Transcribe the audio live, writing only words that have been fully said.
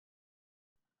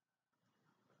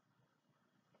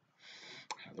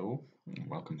Hello, and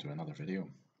welcome to another video.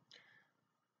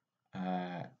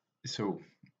 Uh, so,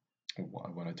 what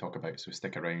I want to talk about, so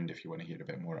stick around if you want to hear a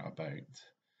bit more about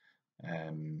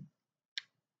um,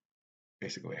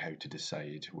 basically how to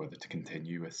decide whether to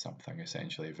continue with something.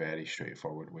 Essentially, a very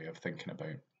straightforward way of thinking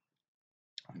about,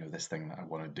 this thing that I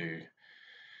want to do,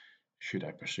 should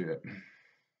I pursue it?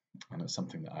 And it's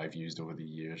something that I've used over the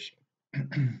years,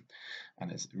 and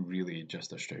it's really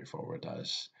just as straightforward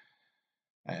as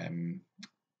um,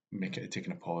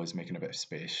 taking a pause, making a bit of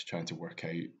space, trying to work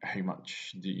out how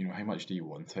much do you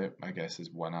want it, I guess,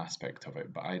 is one aspect of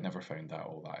it. But I never found that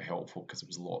all that helpful because there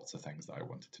was lots of things that I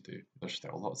wanted to do. There's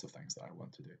still lots of things that I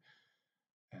want to do.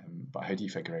 But how do you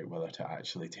figure out whether to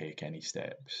actually take any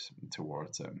steps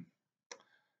towards it?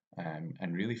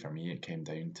 And really for me it came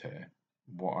down to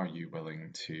what are you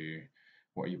willing to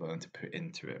what are you willing to put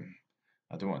into it?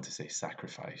 I don't want to say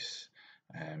sacrifice,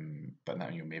 but now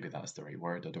maybe that's the right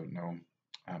word. I don't know.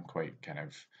 I'm quite kind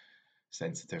of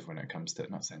sensitive when it comes to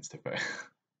not sensitive, but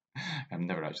I'm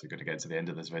never actually going to get to the end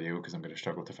of this video because I'm going to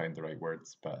struggle to find the right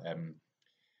words. But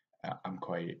I'm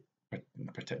quite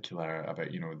particular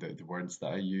about the words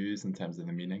that I use in terms of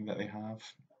the meaning that they have.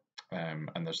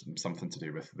 And there's something to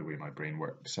do with the way my brain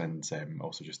works, and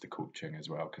also just the coaching as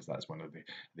well, because that's one of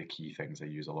the key things I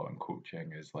use a lot in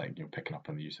coaching is like picking up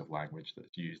on the use of language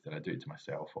that's used, and I do it to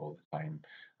myself all the time,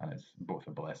 and it's both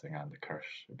a blessing and a curse,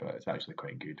 but it's actually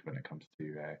quite good when it comes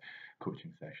to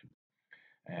coaching sessions.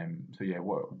 So yeah,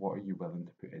 what are you willing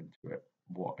to put into it?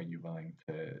 What are you willing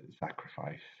to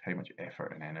sacrifice? How much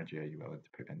effort and energy are you willing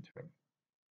to put into it?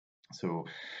 So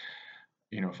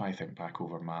if I think back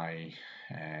over my,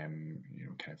 kind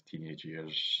of teenage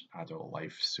years, adult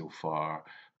life so far,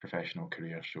 professional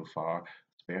career so far,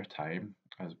 spare time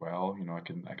as well. I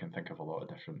can think of a lot of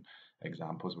different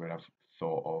examples where I've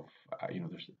thought of,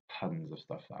 there's tons of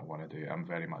stuff that I want to do. I'm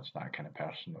very much that kind of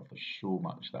person. Of there's so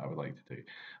much that I would like to do.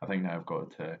 I think now I've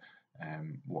got to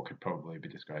what could probably be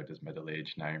described as middle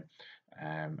age now,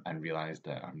 and realize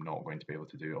that I'm not going to be able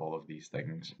to do all of these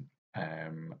things.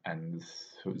 And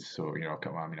so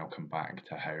I'll come back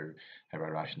to how I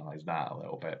rationalise that a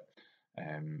little bit.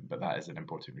 But that is an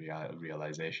important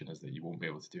realization, is that you won't be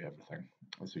able to do everything.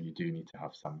 So you do need to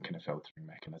have some kind of filtering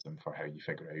mechanism for how you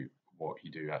figure out what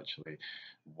you do actually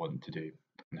want to do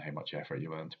and how much effort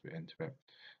you're willing to put into it.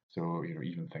 So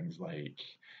even things like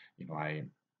I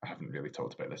haven't really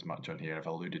talked about this much on here. I've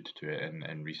alluded to it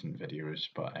in recent videos,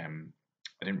 but I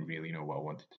didn't really know what I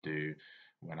wanted to do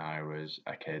when I was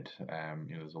a kid.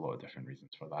 There's a lot of different reasons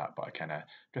for that, but I kind of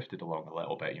drifted along a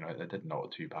little bit. I did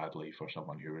not too badly for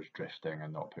someone who was drifting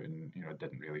and not putting,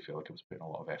 didn't really feel like I was putting a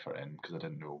lot of effort in because I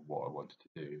didn't know what I wanted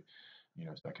to do.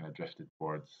 So I kind of drifted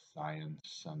towards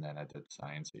science, and then I did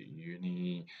science at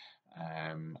uni.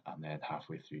 And then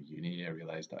halfway through uni, I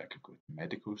realised that I could go to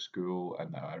medical school,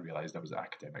 and that I realised I was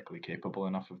academically capable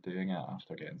enough of doing it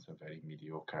after getting some very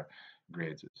mediocre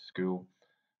grades at school.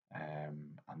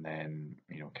 And then,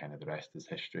 kind of the rest is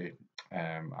history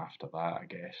after that, I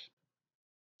guess.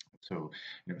 So,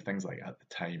 things like at the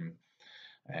time,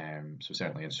 so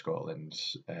certainly in Scotland,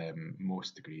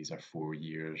 most degrees are 4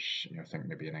 years. I think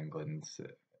maybe in England,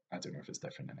 I don't know if it's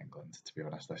different in England, to be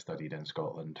honest. I studied in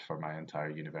Scotland for my entire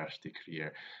university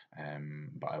career,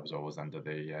 but I was always under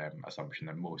the assumption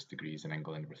that most degrees in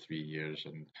England were 3 years,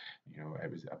 and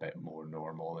it was a bit more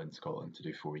normal in Scotland to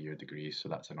do 4-year degrees, so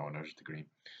that's an honours degree.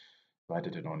 So I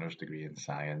did an honours degree in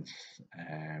science,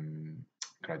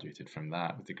 graduated from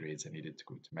that with the grades I needed to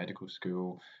go to medical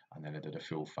school, and then I did a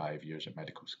full 5 years at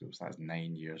medical school. So that's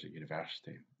 9 years at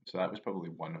university. So that was probably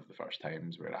one of the first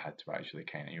times where I had to actually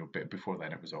kind of, but before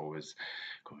then it was always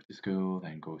go to school,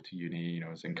 then go to uni. I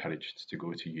was encouraged to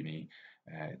go to uni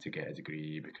to get a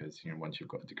degree because once you've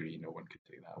got a degree, no one could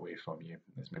take that away from you.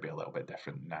 It's maybe a little bit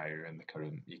different now in the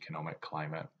current economic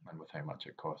climate and with how much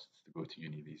it costs to go to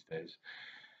uni these days.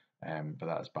 But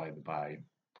that's by the by.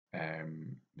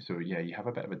 So yeah, you have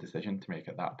a bit of a decision to make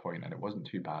at that point, and it wasn't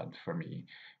too bad for me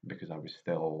because I was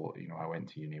still, I went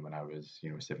to uni when I was,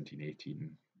 17,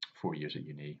 18, 4 years at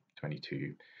uni,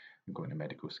 22. I'm going to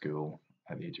medical school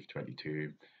at the age of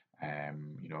 22.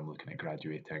 I'm looking at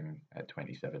graduating at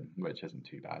 27, which isn't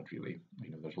too bad really.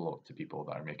 There's lots of people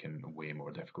that are making way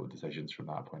more difficult decisions from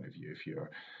that point of view. If you're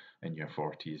in your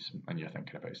 40s and you're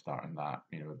thinking about starting that,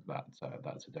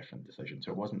 that's a different decision.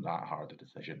 So it wasn't that hard a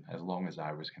decision as long as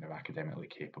I was kind of academically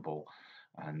capable,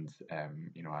 and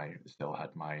I still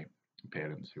had my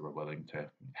parents who were willing to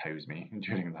house me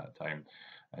during that time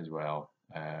as well.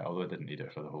 Although I didn't need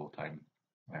it for the whole time,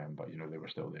 but they were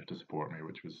still there to support me,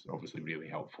 which was obviously really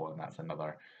helpful. And that's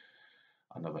another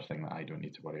thing that I don't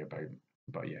need to worry about.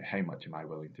 But yeah, how much am I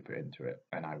willing to put into it?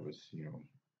 And I was,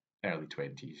 early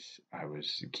 20s, I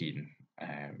was keen.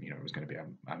 It was going to be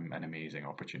an amazing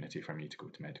opportunity for me to go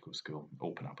to medical school,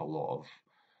 open up a lot of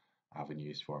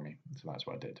avenues for me. So that's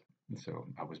what I did. So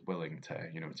I was willing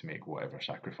to, to make whatever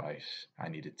sacrifice I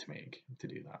needed to make to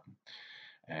do that.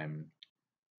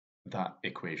 That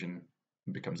equation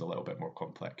becomes a little bit more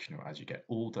complex, as you get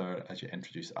older, as you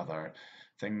introduce other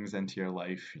things into your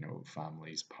life,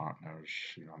 families, partners,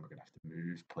 am I going to have to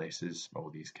move places, all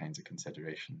these kinds of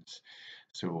considerations.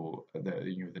 So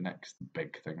the next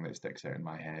big thing that sticks out in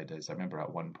my head is I remember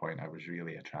at one point I was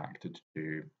really attracted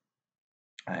to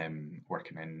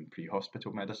working in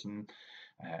pre-hospital medicine,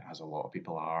 as a lot of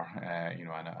people are, and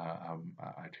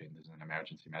I trained as an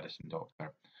emergency medicine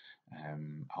doctor.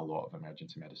 A lot of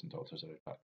emergency medicine doctors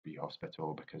are at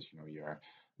pre-hospital because you're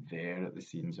there at the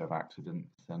scenes of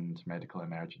accidents and medical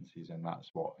emergencies, and that's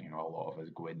what a lot of us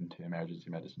go into emergency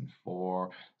medicine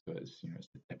for. So it's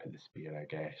the tip of the spear, I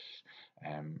guess.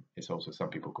 It's also some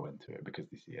people go into it because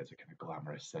they see it as a kind of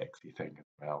glamorous, sexy thing as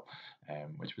well,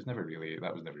 which was never really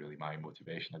my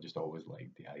motivation. I just always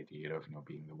liked the idea of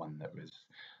being the one that was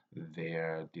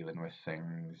there dealing with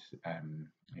things.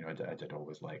 I did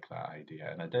always like that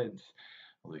idea, and I did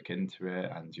look into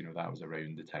it, and that was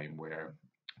around the time where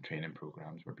training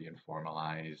programs were being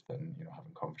formalized and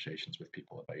having conversations with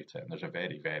people about it. And there's a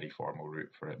very, very formal route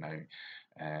for it now,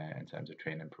 in terms of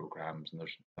training programs, and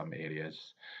there's some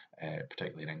areas,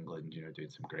 particularly in England, doing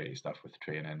some great stuff with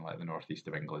training. Like the northeast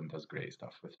of England does great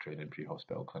stuff with training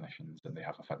pre-hospital clinicians, and they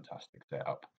have a fantastic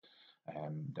setup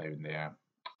down there.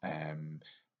 um,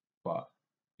 but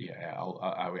yeah,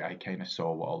 I kind of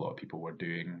saw what a lot of people were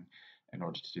doing in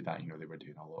order to do that. They were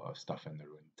doing a lot of stuff in their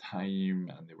own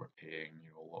time, and they were paying,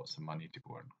 lots of money to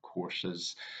go on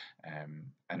courses.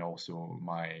 And also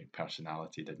my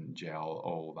personality didn't gel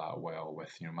all that well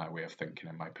with, my way of thinking,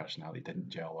 and my personality didn't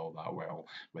gel all that well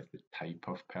with the type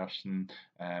of person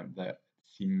that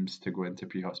seems to go into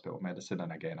pre-hospital medicine.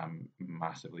 And again, I'm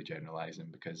massively generalizing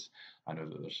because I know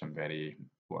that there's some very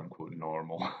quote unquote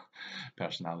normal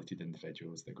personality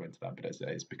individuals that go into that, but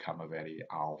it's become a very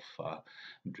alpha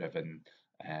driven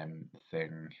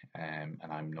thing, and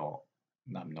I'm not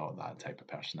that type of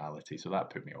personality, so that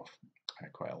put me off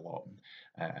quite a lot.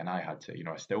 And I had to,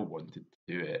 I still wanted to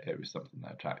do it. It was something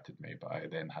that attracted me, but I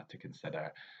then had to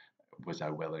consider, was I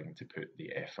willing to put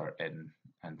the effort in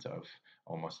and sort of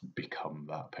almost become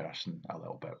that person a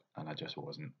little bit, and I just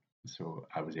wasn't. So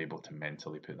I was able to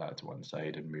mentally put that to one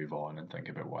side and move on and think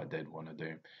about what I did want to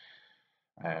do.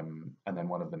 And then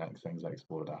one of the next things I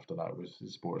explored after that was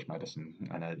sports medicine,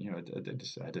 and I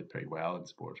did pretty well in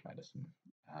sports medicine,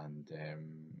 and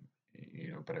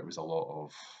but it was a lot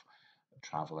of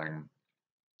traveling.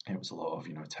 It was a lot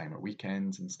of time at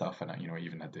weekends and stuff, and I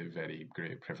even had the very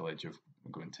great privilege of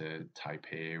going to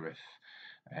Taipei with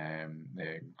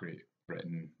the Great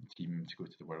Britain team to go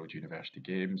to the World University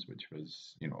Games, which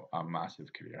was a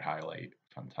massive career highlight,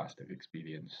 fantastic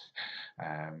experience.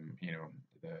 You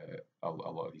know, a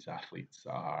lot of these athletes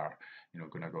are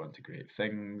going to go into great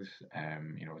things.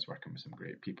 I was working with some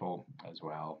great people as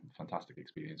well. Fantastic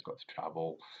experience. Got to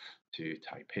travel to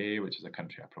Taipei, which is a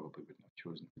country I probably wouldn't have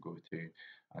chosen to go to.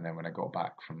 And then when I got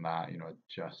back from that, I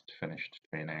just finished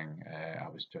training. I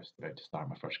was just about to start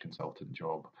my first consultant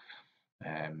job.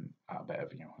 A bit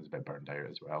of, I was a bit burned out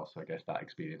as well. So I guess that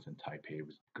experience in Taipei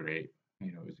was great.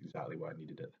 It was exactly what I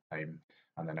needed at the time.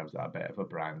 And then I was at a bit of a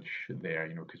branch there,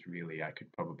 because really I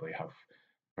could probably have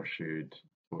pursued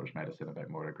sports medicine a bit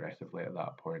more aggressively at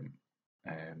that point.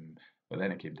 But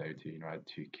then it came down to, I had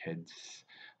two kids,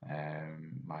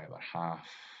 my other half.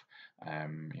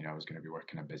 I was going to be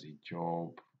working a busy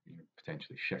job,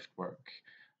 potentially shift work.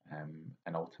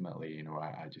 And ultimately,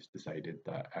 I just decided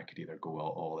that I could either go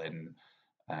all in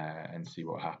and see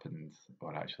what happens,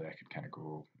 or actually I could kind of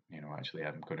go, actually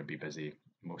I'm going to be busy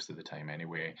most of the time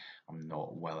anyway. I'm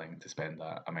not willing to spend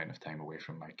that amount of time away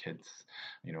from my kids.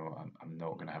 I'm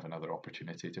not going to have another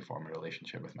opportunity to form a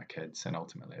relationship with my kids, and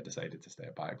ultimately I decided to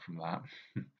step back from that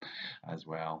as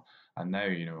well. And now,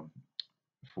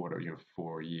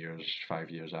 4 years, 5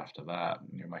 years after that,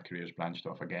 my career's branched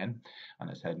off again, and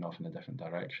it's heading off in a different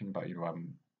direction. But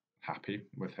I'm happy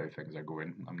with how things are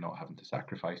going. I'm not having to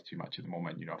sacrifice too much at the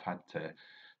moment. I've had to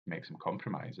make some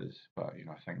compromises, but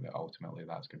I think that ultimately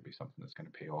that's going to be something that's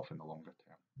going to pay off in the longer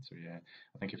term. So yeah,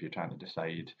 I think if you're trying to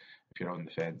decide, if you're on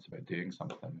the fence about doing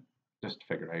something, just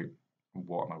figure out,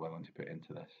 what am I willing to put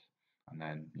into this, and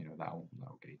then that'll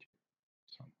gauge it.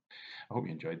 So I hope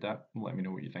you enjoyed that. Let me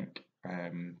know what you think.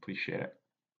 Please share it,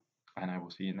 and I will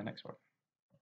see you in the next one.